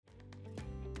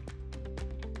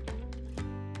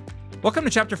Welcome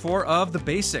to Chapter 4 of The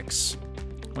Basics.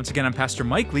 Once again, I'm Pastor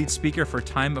Mike, lead speaker for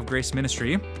Time of Grace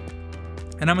Ministry.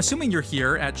 And I'm assuming you're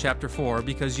here at Chapter 4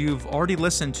 because you've already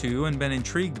listened to and been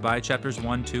intrigued by Chapters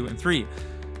 1, 2, and 3.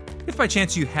 If by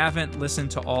chance you haven't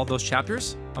listened to all those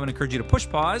chapters, I'm going to encourage you to push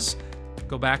pause,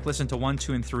 go back, listen to 1,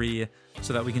 2, and 3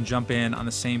 so that we can jump in on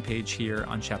the same page here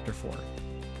on Chapter 4.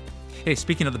 Hey,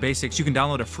 speaking of The Basics, you can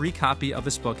download a free copy of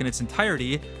this book in its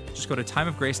entirety. Just go to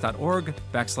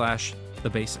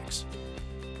timeofgrace.org/thebasics.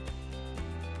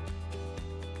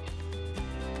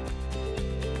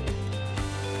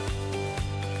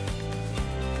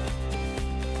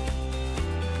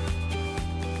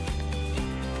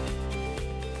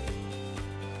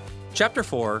 Chapter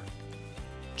 4,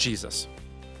 Jesus.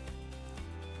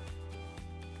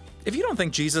 If you don't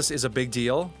think Jesus is a big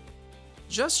deal,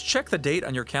 just check the date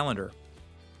on your calendar.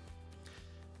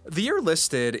 The year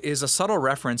listed is a subtle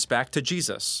reference back to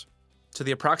Jesus, to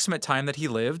the approximate time that he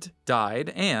lived,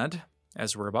 died, and,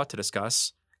 as we're about to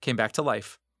discuss, came back to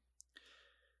life.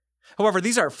 However,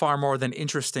 these are far more than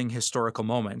interesting historical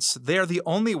moments. They are the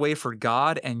only way for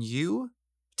God and you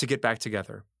to get back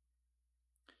together.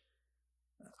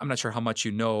 I'm not sure how much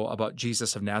you know about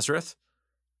Jesus of Nazareth.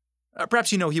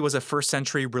 Perhaps you know he was a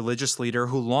first-century religious leader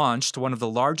who launched one of the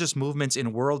largest movements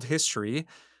in world history,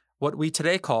 what we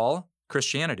today call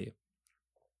Christianity.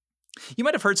 You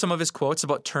might have heard some of his quotes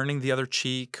about turning the other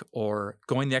cheek or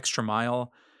going the extra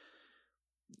mile.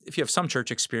 If you have some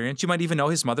church experience, you might even know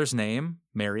his mother's name,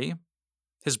 Mary,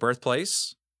 his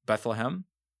birthplace, Bethlehem,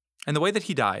 and the way that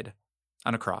he died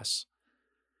on a cross.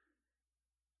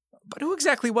 But who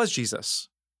exactly was Jesus?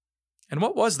 And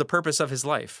what was the purpose of his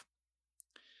life?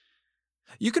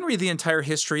 You can read the entire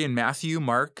history in Matthew,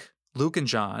 Mark, Luke, and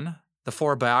John, the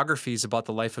 4 biographies about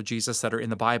the life of Jesus that are in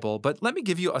the Bible, but let me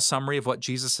give you a summary of what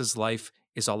Jesus' life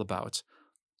is all about.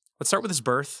 Let's start with his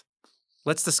birth,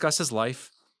 let's discuss his life,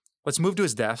 let's move to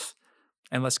his death,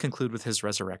 and let's conclude with his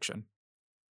resurrection.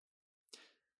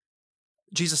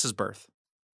 Jesus' birth.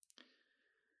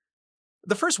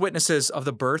 The first witnesses of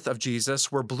the birth of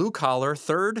Jesus were blue-collar,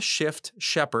 third-shift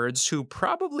shepherds who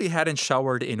probably hadn't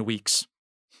showered in weeks.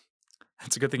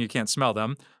 It's a good thing you can't smell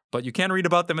them, but you can read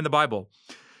about them in the Bible.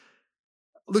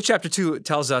 Luke chapter 2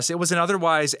 tells us it was an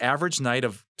otherwise average night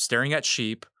of staring at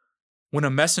sheep when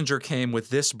a messenger came with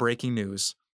this breaking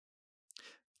news.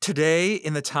 Today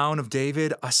in the town of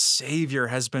David, a Savior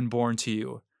has been born to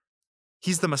you.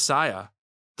 He's the Messiah,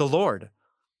 the Lord.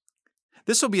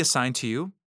 This will be a sign to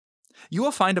you. You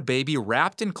will find a baby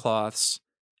wrapped in cloths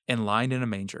and lying in a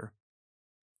manger.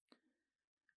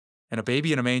 And a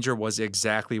baby in a manger was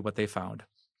exactly what they found.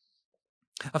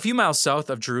 A few miles south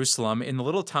of Jerusalem, in the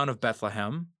little town of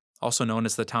Bethlehem, also known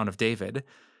as the town of David,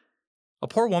 a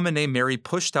poor woman named Mary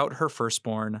pushed out her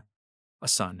firstborn, a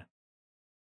son.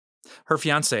 Her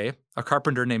fiancé, a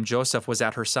carpenter named Joseph, was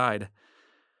at her side.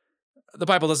 The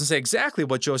Bible doesn't say exactly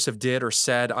what Joseph did or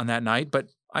said on that night, but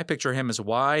I picture him as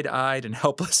wide-eyed and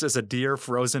helpless as a deer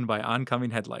frozen by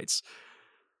oncoming headlights.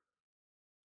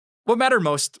 What mattered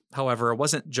most, however,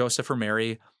 wasn't Joseph or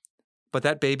Mary, but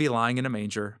that baby lying in a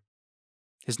manger.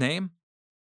 His name?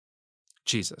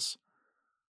 Jesus.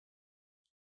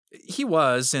 He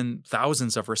was, in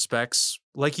thousands of respects,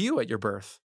 like you at your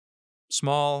birth.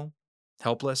 Small,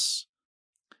 helpless,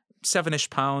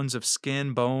 7-ish pounds of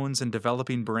skin, bones, and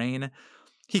developing brain.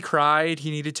 He cried,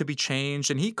 he needed to be changed,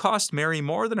 and he cost Mary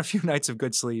more than a few nights of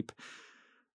good sleep.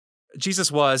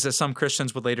 Jesus was, as some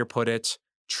Christians would later put it,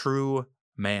 true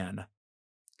man.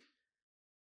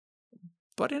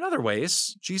 But in other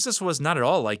ways, Jesus was not at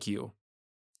all like you.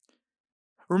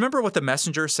 Remember what the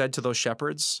messenger said to those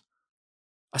shepherds?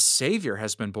 A Savior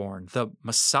has been born, the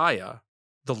Messiah,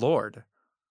 the Lord.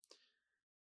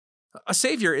 A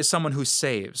Savior is someone who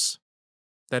saves.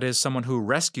 That is, someone who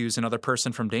rescues another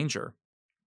person from danger.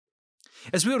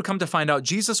 As we would come to find out,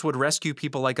 Jesus would rescue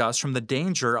people like us from the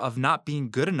danger of not being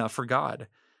good enough for God.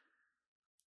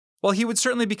 While he would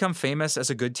certainly become famous as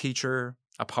a good teacher,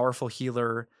 a powerful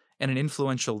healer, and an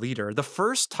influential leader, the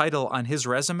first title on his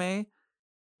resume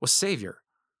was Savior.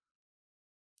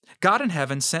 God in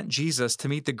heaven sent Jesus to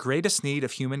meet the greatest need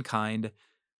of humankind,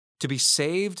 to be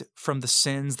saved from the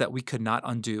sins that we could not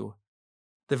undo,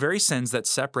 the very sins that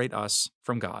separate us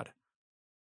from God.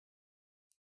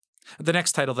 The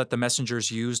next title that the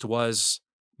messengers used was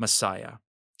Messiah.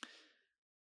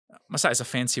 Messiah is a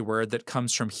fancy word that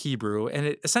comes from Hebrew, and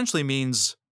it essentially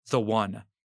means the one.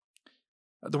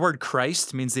 The word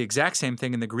Christ means the exact same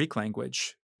thing in the Greek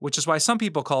language, which is why some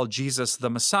people call Jesus the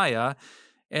Messiah,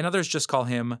 and others just call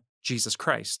him Jesus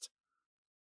Christ.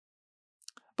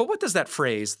 But what does that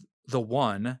phrase, the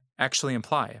one, actually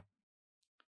imply?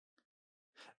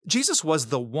 Jesus was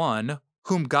the one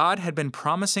whom God had been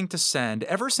promising to send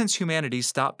ever since humanity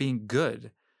stopped being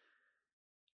good.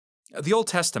 The Old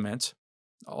Testament,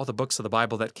 all the books of the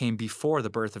Bible that came before the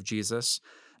birth of Jesus,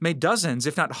 made dozens,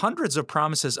 if not hundreds, of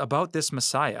promises about this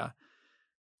Messiah,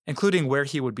 including where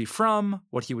he would be from,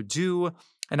 what he would do,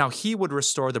 and how he would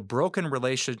restore the broken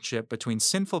relationship between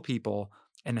sinful people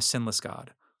and a sinless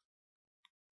God.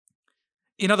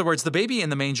 In other words, the baby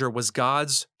in the manger was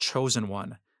God's chosen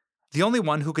one, the only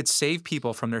one who could save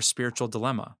people from their spiritual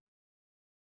dilemma.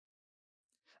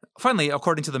 Finally,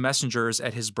 according to the messengers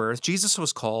at his birth, Jesus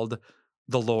was called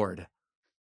the Lord.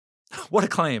 What a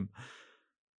claim.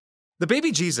 The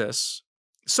baby Jesus,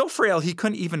 so frail he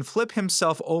couldn't even flip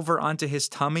himself over onto his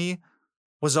tummy,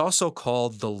 was also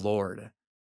called the Lord.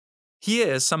 He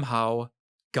is somehow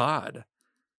God.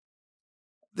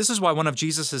 This is why one of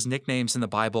Jesus' nicknames in the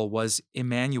Bible was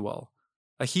Emmanuel,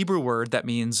 a Hebrew word that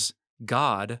means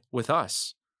God with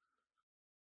us.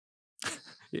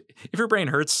 If your brain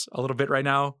hurts a little bit right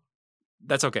now,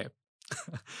 that's okay.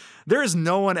 There is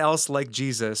no one else like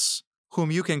Jesus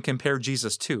whom you can compare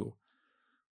Jesus to.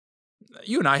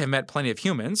 You and I have met plenty of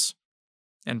humans,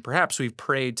 and perhaps we've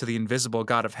prayed to the invisible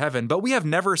God of heaven, but we have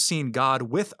never seen God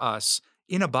with us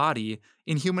in a body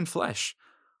in human flesh.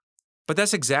 But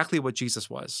that's exactly what Jesus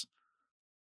was.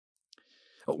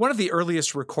 One of the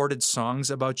earliest recorded songs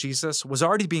about Jesus was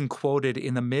already being quoted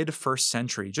in the mid-1st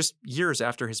century, just years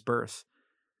after his birth.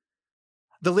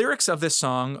 The lyrics of this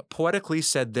song poetically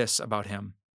said this about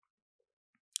him: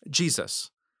 Jesus,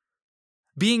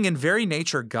 being in very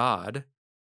nature God,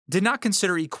 did not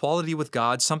consider equality with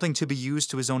God something to be used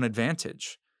to his own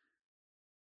advantage.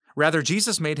 Rather,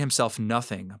 Jesus made himself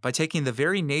nothing by taking the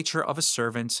very nature of a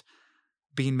servant,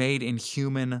 being made in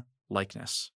human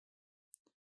likeness.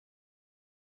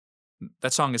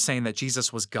 That song is saying that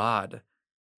Jesus was God,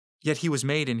 yet he was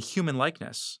made in human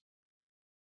likeness.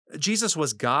 Jesus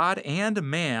was God and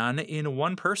man in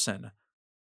one person.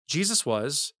 Jesus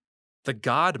was the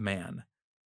God-man.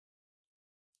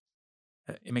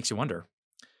 It makes you wonder.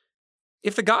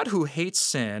 If the God who hates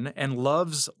sin and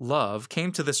loves love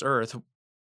came to this earth,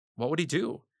 what would he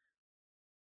do?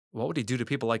 What would he do to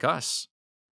people like us?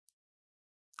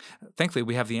 Thankfully,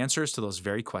 we have the answers to those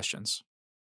very questions.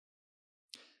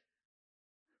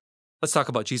 Let's talk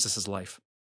about Jesus' life.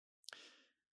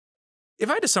 If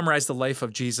I had to summarize the life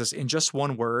of Jesus in just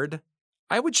one word,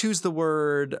 I would choose the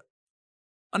word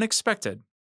unexpected.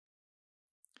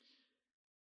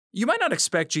 You might not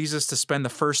expect Jesus to spend the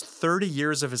first 30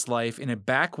 years of his life in a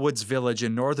backwoods village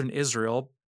in northern Israel,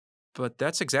 but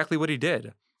that's exactly what he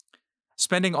did,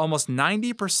 spending almost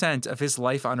 90% of his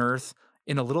life on earth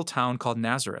in a little town called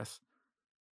Nazareth.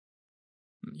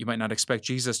 You might not expect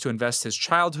Jesus to invest his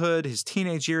childhood, his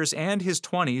teenage years, and his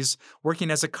 20s working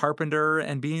as a carpenter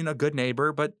and being a good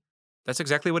neighbor, but that's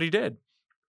exactly what he did,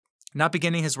 not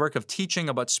beginning his work of teaching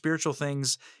about spiritual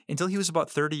things until he was about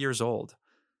 30 years old.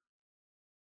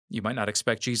 You might not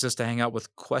expect Jesus to hang out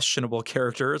with questionable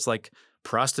characters like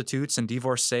prostitutes and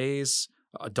divorcees,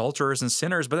 adulterers and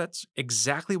sinners, but that's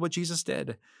exactly what Jesus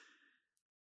did.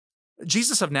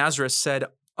 Jesus of Nazareth said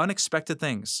unexpected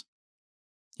things.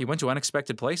 He went to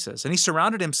unexpected places, and he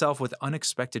surrounded himself with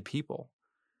unexpected people.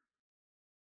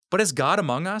 But as God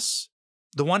among us,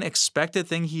 the one expected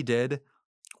thing he did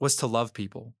was to love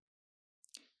people.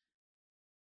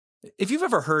 If you've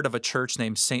ever heard of a church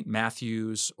named St.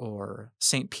 Matthew's or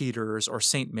St. Peter's or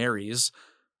St. Mary's,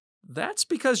 that's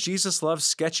because Jesus loves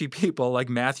sketchy people like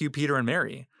Matthew, Peter, and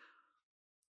Mary.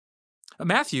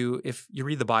 Matthew, if you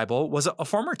read the Bible, was a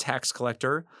former tax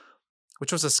collector,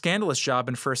 which was a scandalous job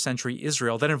in first century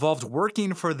Israel that involved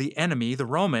working for the enemy, the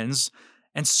Romans,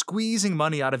 and squeezing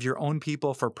money out of your own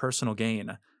people for personal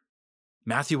gain.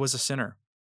 Matthew was a sinner.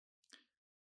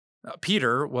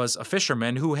 Peter was a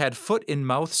fisherman who had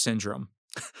foot-in-mouth syndrome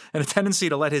and a tendency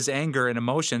to let his anger and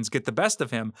emotions get the best of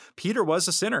him. Peter was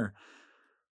a sinner.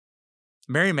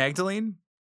 Mary Magdalene,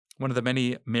 one of the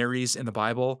many Marys in the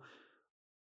Bible,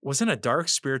 was in a dark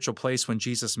spiritual place when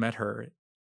Jesus met her,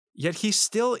 yet he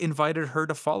still invited her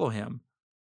to follow him.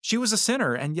 She was a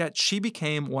sinner, and yet she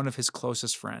became one of his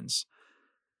closest friends.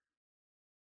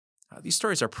 These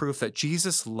stories are proof that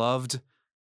Jesus loved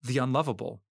the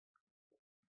unlovable.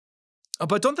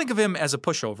 But don't think of him as a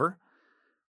pushover.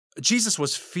 Jesus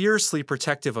was fiercely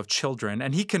protective of children,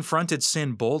 and he confronted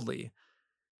sin boldly.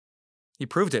 He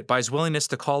proved it by his willingness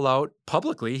to call out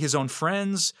publicly his own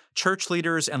friends, church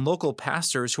leaders, and local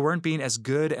pastors who weren't being as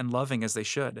good and loving as they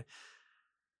should.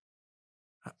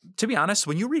 To be honest,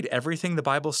 when you read everything the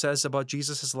Bible says about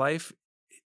Jesus' life,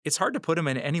 it's hard to put him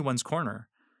in anyone's corner.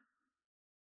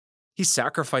 He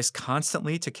sacrificed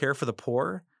constantly to care for the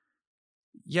poor,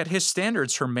 Yet his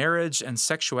standards for marriage and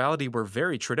sexuality were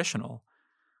very traditional.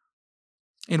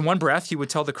 In one breath, he would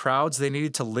tell the crowds they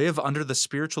needed to live under the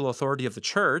spiritual authority of the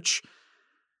church,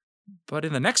 but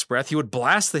in the next breath, he would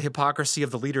blast the hypocrisy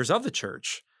of the leaders of the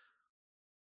church.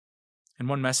 In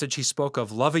one message, he spoke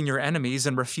of loving your enemies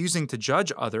and refusing to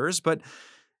judge others, but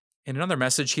in another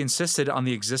message, he insisted on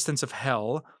the existence of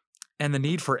hell and the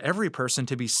need for every person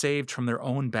to be saved from their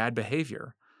own bad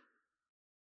behavior.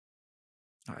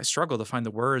 I struggle to find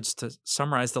the words to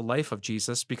summarize the life of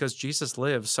Jesus because Jesus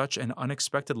lived such an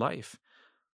unexpected life,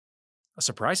 a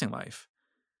surprising life,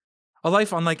 a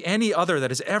life unlike any other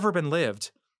that has ever been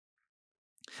lived.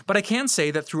 But I can say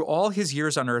that through all his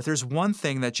years on earth, there's one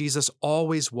thing that Jesus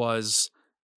always was: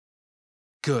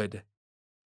 good.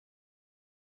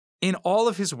 In all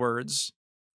of his words,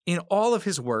 in all of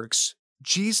his works,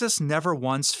 Jesus never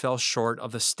once fell short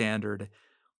of the standard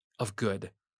of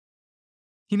good.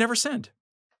 He never sinned.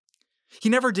 He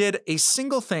never did a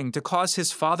single thing to cause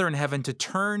his Father in heaven to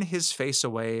turn his face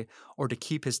away or to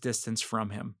keep his distance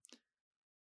from him.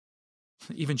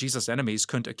 Even Jesus' enemies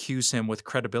couldn't accuse him with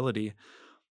credibility.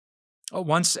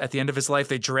 Once, at the end of his life,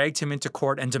 they dragged him into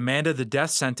court and demanded the death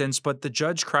sentence, but the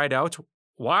judge cried out,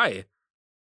 "Why?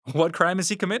 What crime has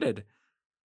he committed?"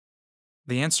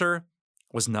 The answer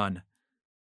was none.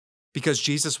 Because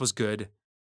Jesus was good.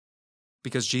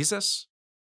 Because Jesus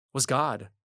was God.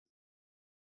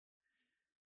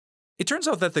 It turns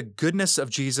out that the goodness of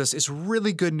Jesus is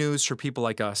really good news for people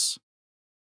like us,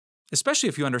 especially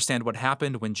if you understand what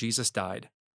happened when Jesus died.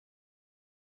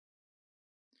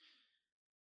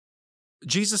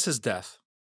 Jesus' death.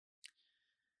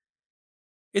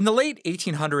 In the late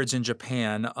 1800s in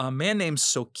Japan, a man named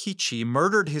Sokichi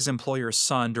murdered his employer's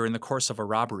son during the course of a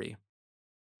robbery.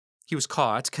 He was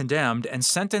caught, condemned, and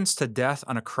sentenced to death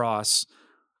on a cross,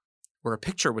 where a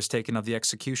picture was taken of the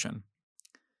execution.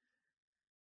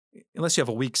 Unless you have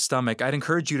a weak stomach, I'd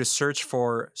encourage you to search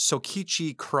for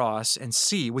Sokichi Cross and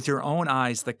see with your own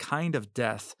eyes the kind of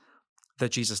death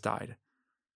that Jesus died.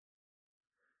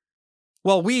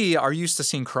 While we are used to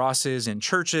seeing crosses in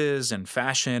churches and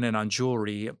fashion and on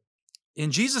jewelry,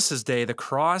 in Jesus' day, the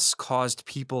cross caused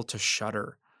people to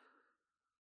shudder.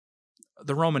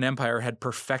 The Roman Empire had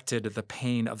perfected the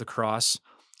pain of the cross,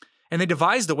 and they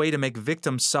devised a way to make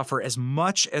victims suffer as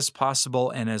much as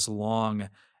possible and as long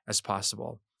as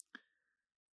possible.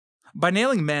 By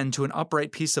nailing men to an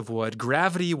upright piece of wood,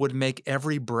 gravity would make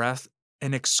every breath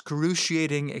an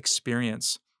excruciating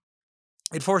experience.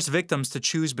 It forced victims to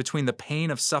choose between the pain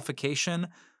of suffocation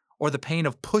or the pain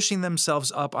of pushing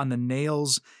themselves up on the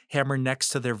nails hammered next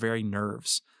to their very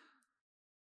nerves.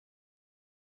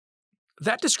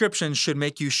 That description should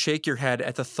make you shake your head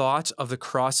at the thought of the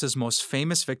cross's most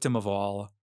famous victim of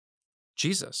all,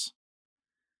 Jesus.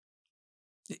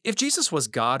 If Jesus was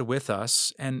God with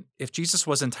us, and if Jesus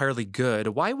was entirely good,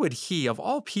 why would he, of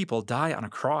all people, die on a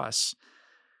cross?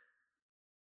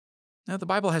 Now, the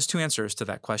Bible has two answers to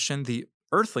that question: the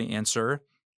earthly answer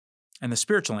and the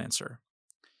spiritual answer.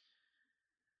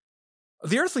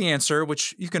 The earthly answer,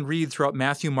 which you can read throughout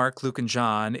Matthew, Mark, Luke, and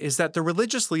John, is that the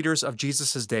religious leaders of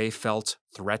Jesus' day felt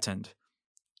threatened.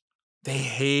 They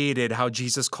hated how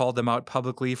Jesus called them out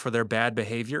publicly for their bad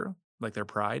behavior, like their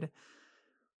pride.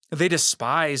 They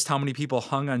despised how many people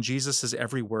hung on Jesus'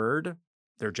 every word,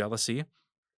 their jealousy.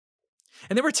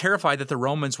 And they were terrified that the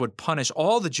Romans would punish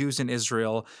all the Jews in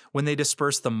Israel when they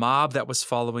dispersed the mob that was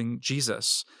following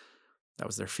Jesus. That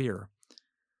was their fear.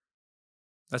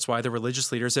 That's why the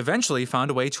religious leaders eventually found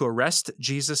a way to arrest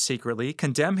Jesus secretly,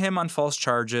 condemn him on false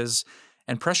charges,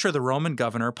 and pressure the Roman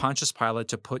governor, Pontius Pilate,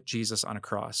 to put Jesus on a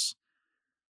cross.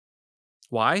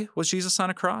 Why was Jesus on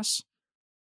a cross?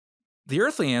 The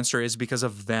earthly answer is because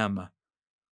of them.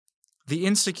 The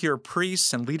insecure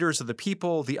priests and leaders of the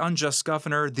people, the unjust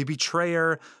governor, the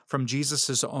betrayer from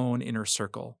Jesus' own inner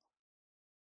circle.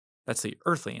 That's the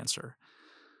earthly answer.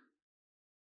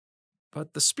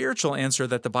 But the spiritual answer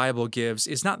that the Bible gives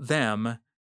is not them,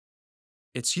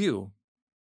 it's you.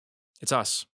 It's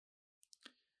us.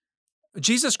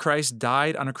 Jesus Christ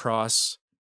died on a cross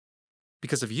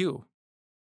because of you.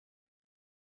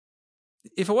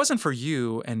 If it wasn't for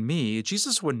you and me,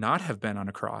 Jesus would not have been on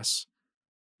a cross.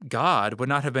 God would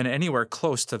not have been anywhere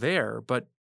close to there, but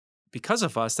because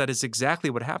of us, that is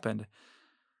exactly what happened.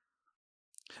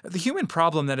 The human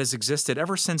problem that has existed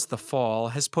ever since the fall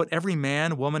has put every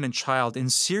man, woman, and child in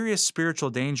serious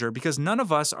spiritual danger because none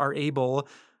of us are able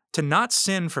to not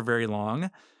sin for very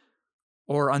long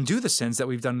or undo the sins that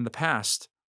we've done in the past.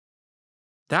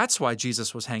 That's why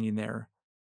Jesus was hanging there.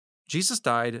 Jesus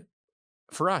died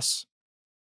for us.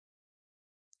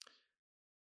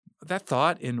 That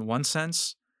thought, in one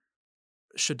sense,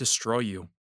 should destroy you.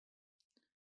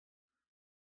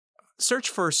 Search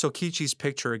for Sokichi's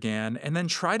picture again, and then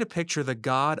try to picture the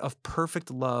God of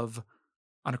perfect love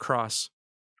on a cross.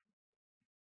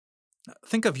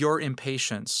 Think of your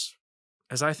impatience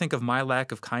as I think of my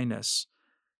lack of kindness.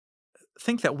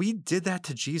 Think that we did that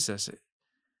to Jesus.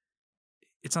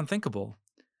 It's unthinkable.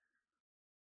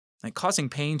 Like, causing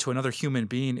pain to another human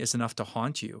being is enough to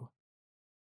haunt you.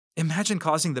 Imagine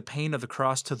causing the pain of the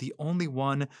cross to the only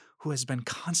one who has been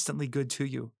constantly good to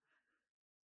you.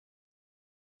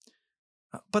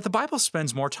 But the Bible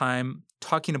spends more time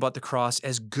talking about the cross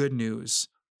as good news,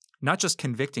 not just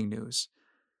convicting news.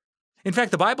 In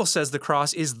fact, the Bible says the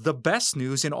cross is the best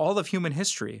news in all of human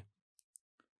history.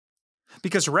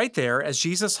 Because right there, as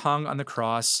Jesus hung on the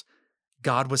cross,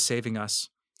 God was saving us.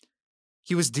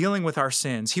 He was dealing with our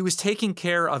sins. He was taking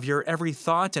care of your every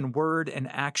thought and word and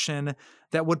action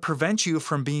that would prevent you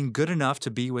from being good enough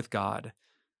to be with God.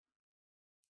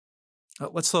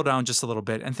 Let's slow down just a little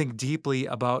bit and think deeply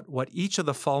about what each of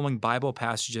the following Bible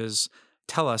passages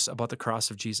tell us about the cross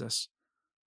of Jesus.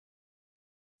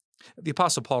 The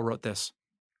Apostle Paul wrote this: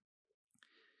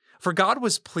 "For God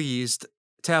was pleased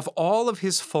to have all of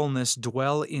his fullness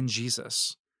dwell in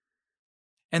Jesus,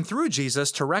 and through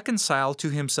Jesus to reconcile to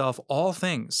himself all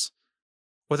things,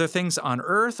 whether things on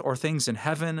earth or things in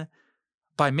heaven,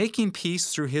 by making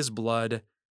peace through his blood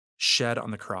shed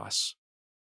on the cross."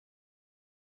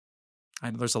 I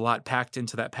know there's a lot packed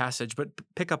into that passage, but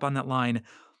pick up on that line.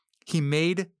 He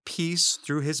made peace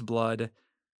through his blood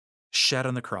shed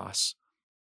on the cross.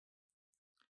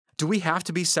 Do we have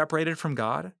to be separated from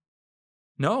God?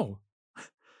 No.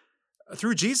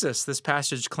 Through Jesus, this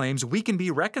passage claims we can be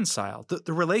reconciled.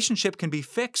 The relationship can be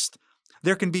fixed.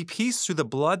 There can be peace through the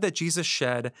blood that Jesus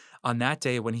shed on that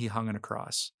day when he hung on a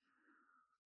cross.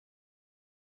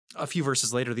 A few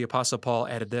verses later, the Apostle Paul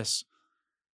added this: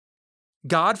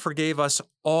 "God forgave us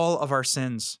all of our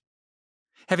sins,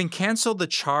 having canceled the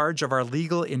charge of our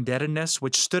legal indebtedness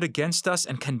which stood against us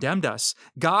and condemned us.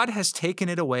 God has taken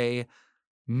it away,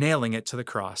 nailing it to the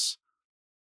cross."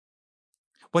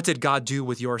 What did God do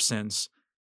with your sins?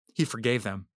 He forgave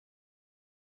them.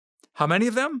 How many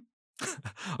of them?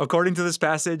 According to this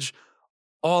passage,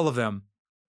 all of them.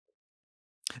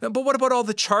 But what about all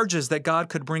the charges that God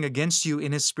could bring against you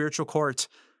in his spiritual court?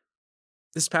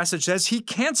 This passage says he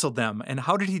canceled them. And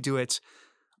how did he do it?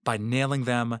 By nailing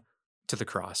them to the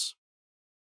cross.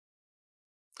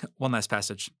 One last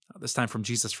passage, this time from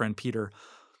Jesus' friend Peter.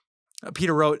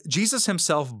 Peter wrote, "Jesus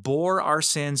himself bore our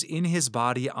sins in his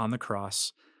body on the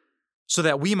cross, so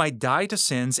that we might die to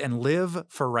sins and live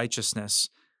for righteousness.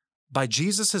 By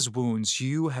Jesus' wounds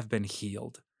you have been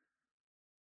healed."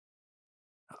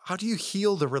 How do you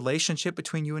heal the relationship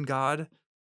between you and God?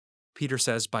 Peter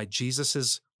says, by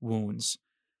Jesus' wounds.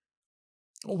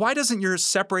 Why doesn't your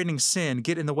separating sin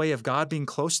get in the way of God being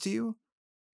close to you?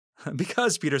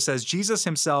 Because, Peter says, Jesus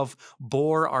himself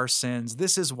bore our sins.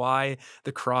 This is why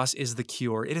the cross is the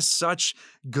cure. It is such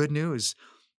good news.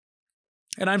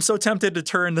 And I'm so tempted to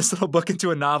turn this little book into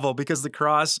a novel because the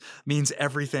cross means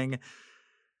everything.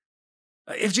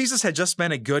 If Jesus had just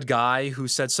been a good guy who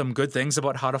said some good things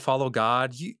about how to follow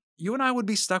God, you and I would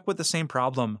be stuck with the same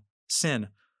problem: sin.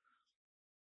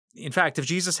 In fact, if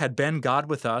Jesus had been God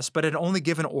with us, but had only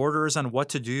given orders on what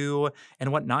to do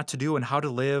and what not to do and how to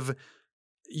live,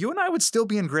 you and I would still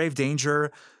be in grave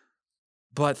danger.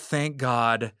 But thank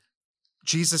God,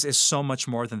 Jesus is so much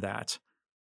more than that.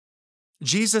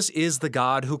 Jesus is the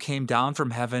God who came down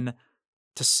from heaven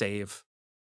to save,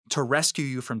 to rescue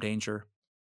you from danger.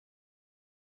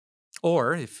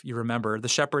 Or, if you remember, the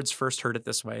shepherds first heard it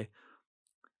this way: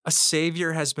 "A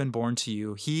Savior has been born to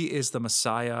you. He is the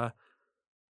Messiah,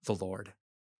 the Lord."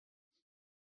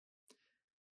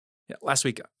 Yeah, last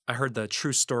week, I heard the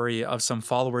true story of some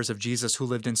followers of Jesus who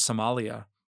lived in Somalia,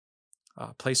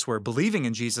 a place where believing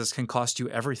in Jesus can cost you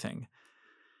everything.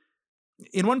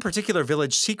 In one particular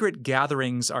village, secret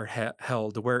gatherings are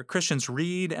held where Christians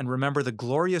read and remember the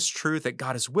glorious truth that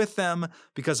God is with them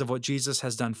because of what Jesus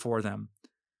has done for them.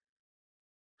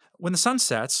 When the sun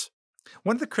sets,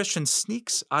 one of the Christians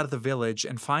sneaks out of the village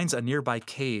and finds a nearby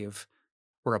cave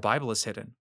where a Bible is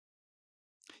hidden.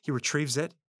 He retrieves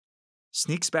it,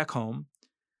 sneaks back home,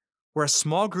 where a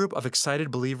small group of excited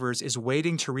believers is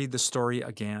waiting to read the story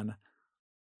again,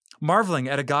 marveling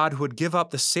at a God who would give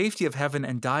up the safety of heaven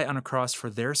and die on a cross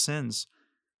for their sins.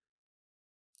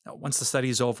 Now, once the study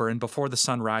is over and before the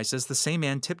sun rises, the same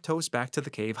man tiptoes back to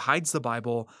the cave, hides the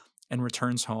Bible, and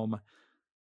returns home,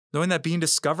 knowing that being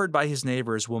discovered by his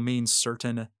neighbors will mean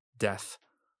certain death.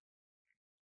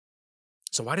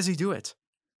 So why does he do it?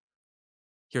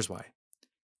 Here's why.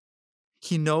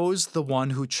 He knows the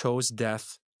one who chose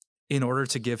death in order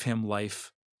to give him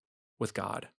life with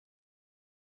God.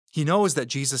 He knows that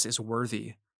Jesus is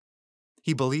worthy.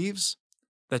 He believes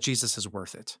that Jesus is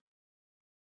worth it.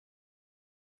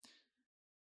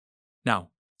 Now,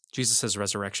 Jesus'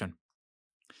 resurrection.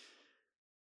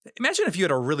 Imagine if you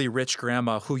had a really rich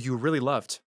grandma who you really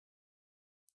loved.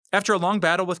 After a long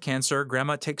battle with cancer,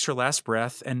 grandma takes her last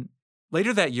breath, and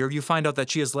later that year, you find out that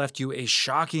she has left you a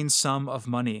shocking sum of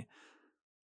money.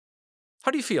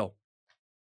 How do you feel?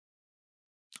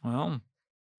 Well,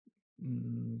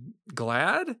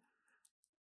 glad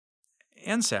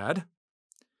and sad.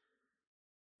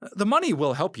 The money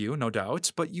will help you, no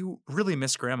doubt, but you really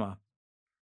miss grandma.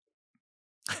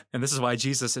 And this is why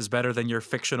Jesus is better than your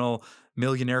fictional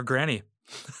millionaire granny.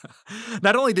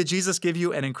 Not only did Jesus give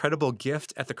you an incredible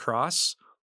gift at the cross,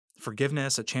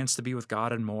 forgiveness, a chance to be with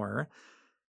God, and more,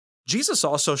 Jesus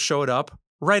also showed up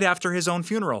right after his own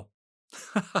funeral.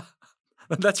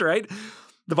 That's right.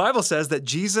 The Bible says that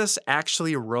Jesus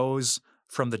actually rose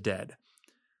from the dead.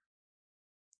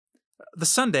 The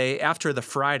Sunday after the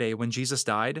Friday when Jesus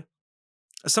died,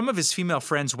 some of his female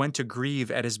friends went to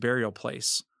grieve at his burial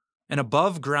place, an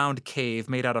above-ground cave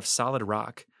made out of solid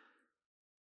rock.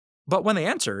 But when they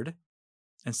entered,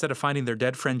 instead of finding their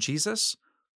dead friend Jesus,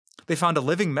 they found a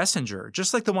living messenger,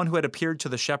 just like the one who had appeared to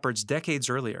the shepherds decades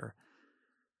earlier.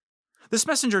 This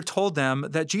messenger told them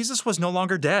that Jesus was no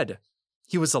longer dead.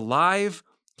 He was alive.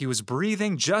 He was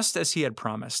breathing just as he had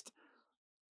promised.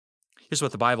 Here's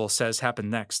what the Bible says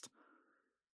happened next.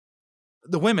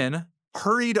 The women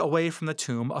hurried away from the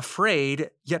tomb,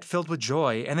 afraid yet filled with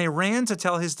joy, and they ran to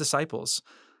tell his disciples.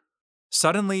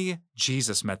 Suddenly,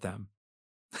 Jesus met them.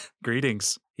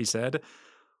 Greetings, he said.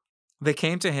 They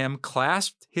came to him,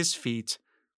 clasped his feet,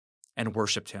 and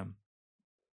worshiped him.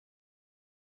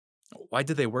 Why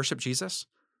did they worship Jesus?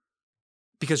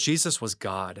 Because Jesus was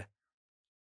God.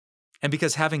 And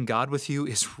because having God with you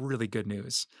is really good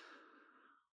news.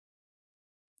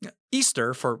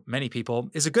 Easter, for many people,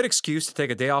 is a good excuse to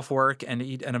take a day off work and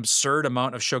eat an absurd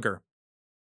amount of sugar.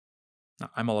 Now,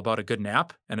 I'm all about a good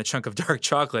nap and a chunk of dark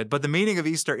chocolate, but the meaning of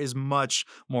Easter is much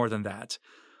more than that.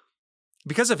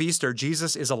 Because of Easter,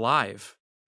 Jesus is alive,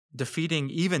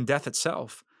 defeating even death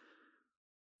itself.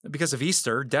 Because of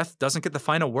Easter, death doesn't get the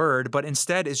final word, but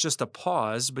instead is just a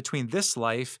pause between this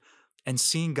life and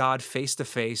seeing God face to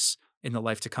face in the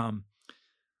life to come.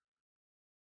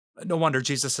 No wonder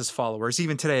Jesus' followers,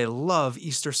 even today, love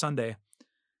Easter Sunday.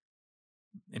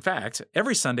 In fact,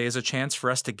 every Sunday is a chance for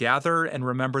us to gather and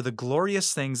remember the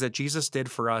glorious things that Jesus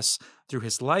did for us through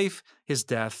his life, his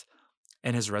death,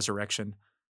 and his resurrection.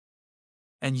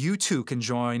 And you too can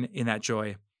join in that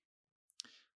joy.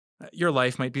 Your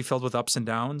life might be filled with ups and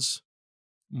downs,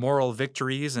 moral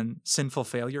victories and sinful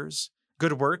failures,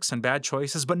 good works and bad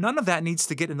choices, but none of that needs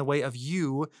to get in the way of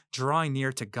you drawing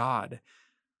near to God.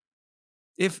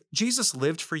 If Jesus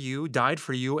lived for you, died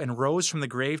for you, and rose from the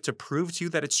grave to prove to you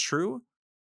that it's true,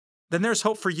 then there's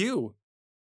hope for you,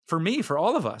 for me, for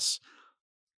all of us.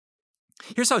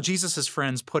 Here's how Jesus'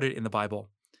 friends put it in the Bible.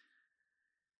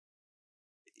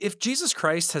 If Jesus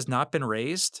Christ has not been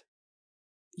raised,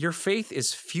 your faith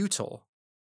is futile.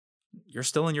 You're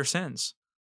still in your sins.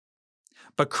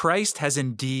 But Christ has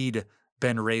indeed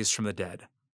been raised from the dead.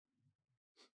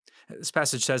 This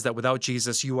passage says that without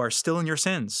Jesus, you are still in your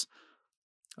sins.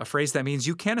 A phrase that means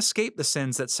you can't escape the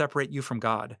sins that separate you from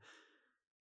God.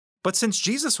 But since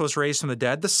Jesus was raised from the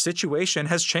dead, the situation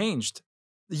has changed.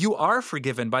 You are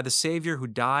forgiven by the Savior who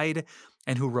died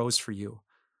and who rose for you.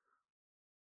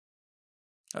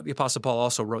 The Apostle Paul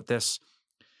also wrote this.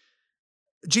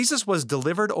 Jesus was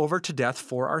delivered over to death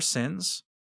for our sins,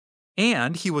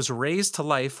 and he was raised to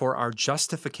life for our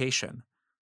justification.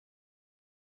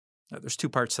 There's two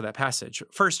parts to that passage.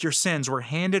 First, your sins were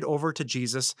handed over to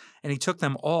Jesus, and he took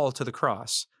them all to the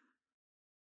cross.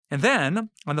 And then,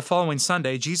 on the following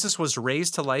Sunday, Jesus was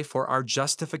raised to life for our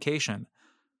justification.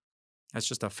 That's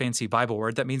just a fancy Bible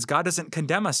word that means God doesn't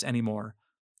condemn us anymore.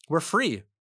 We're free,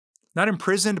 not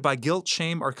imprisoned by guilt,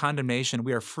 shame, or condemnation.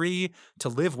 We are free to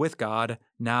live with God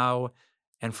now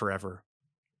and forever.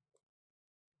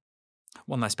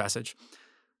 One last passage.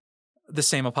 The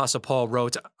same Apostle Paul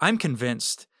wrote, I'm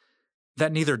convinced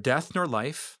that neither death nor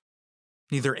life,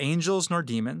 neither angels nor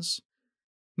demons,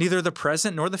 neither the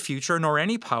present nor the future, nor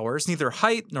any powers, neither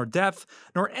height nor depth,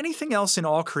 nor anything else in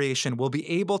all creation will be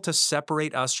able to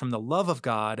separate us from the love of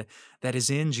God that is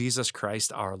in Jesus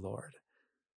Christ our Lord.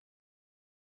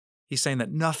 He's saying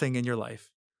that nothing in your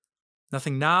life,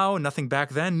 nothing now, nothing back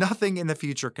then, nothing in the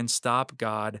future can stop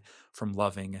God from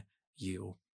loving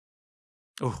you.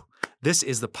 Oh, this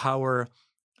is the power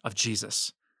of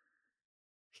Jesus.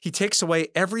 He takes away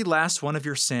every last one of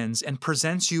your sins and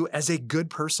presents you as a good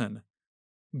person.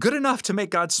 good enough to make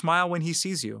God smile when he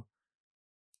sees you.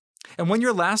 And when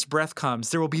your last breath comes,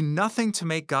 there will be nothing to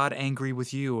make God angry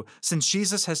with you, since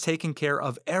Jesus has taken care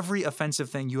of every offensive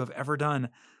thing you have ever done.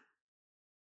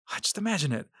 Just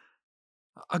imagine it.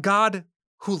 A God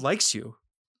who likes you,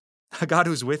 a God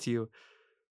who's with you,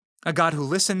 a God who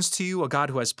listens to you, a God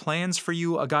who has plans for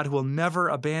you, a God who will never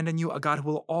abandon you, a God who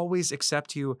will always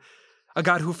accept you, a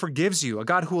God who forgives you, a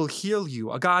God who will heal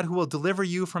you, a God who will deliver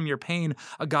you from your pain,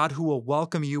 a God who will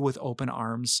welcome you with open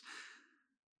arms.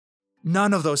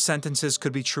 None of those sentences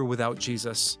could be true without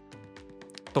Jesus.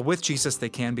 But with Jesus, they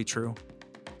can be true.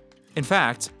 In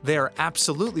fact, they are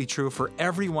absolutely true for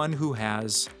everyone who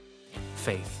has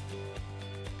faith.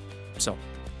 So,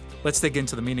 let's dig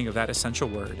into the meaning of that essential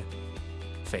word,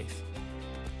 faith.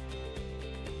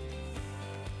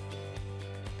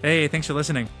 Hey, thanks for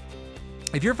listening.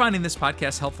 If you're finding this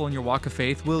podcast helpful in your walk of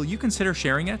faith, will you consider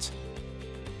sharing it?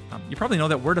 You probably know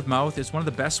that word of mouth is one of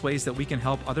the best ways that we can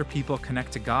help other people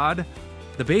connect to God,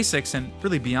 the basics, and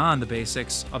really beyond the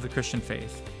basics of the Christian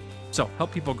faith. So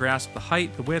help people grasp the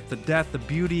height, the width, the depth, the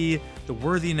beauty, the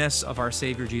worthiness of our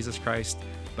Savior, Jesus Christ,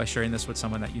 by sharing this with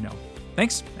someone that you know.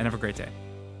 Thanks, and have a great day.